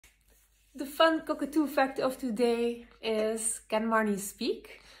The fun cockatoo fact of today is, can Marni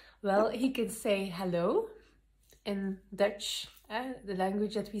speak? Well, he can say hello in Dutch, the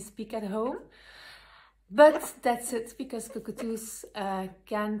language that we speak at home. But that's it, because cockatoos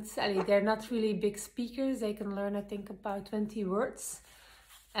they're not really big speakers. They can learn, I think, about 20 words.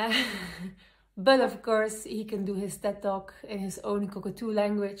 But of course, he can do his TED Talk in his own cockatoo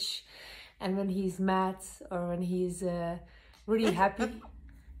language. And when he's mad or when he's really happy,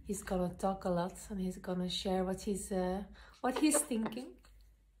 he's gonna talk a lot and he's gonna share what he's thinking.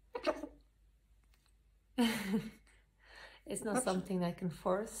 It's not something I can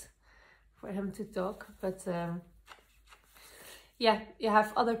force for him to talk, but yeah, you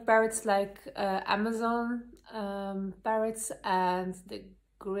have other parrots like Amazon parrots and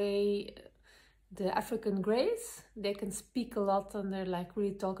the African greys. They can speak a lot and they're like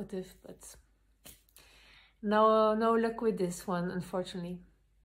really talkative, but no luck with this one, unfortunately.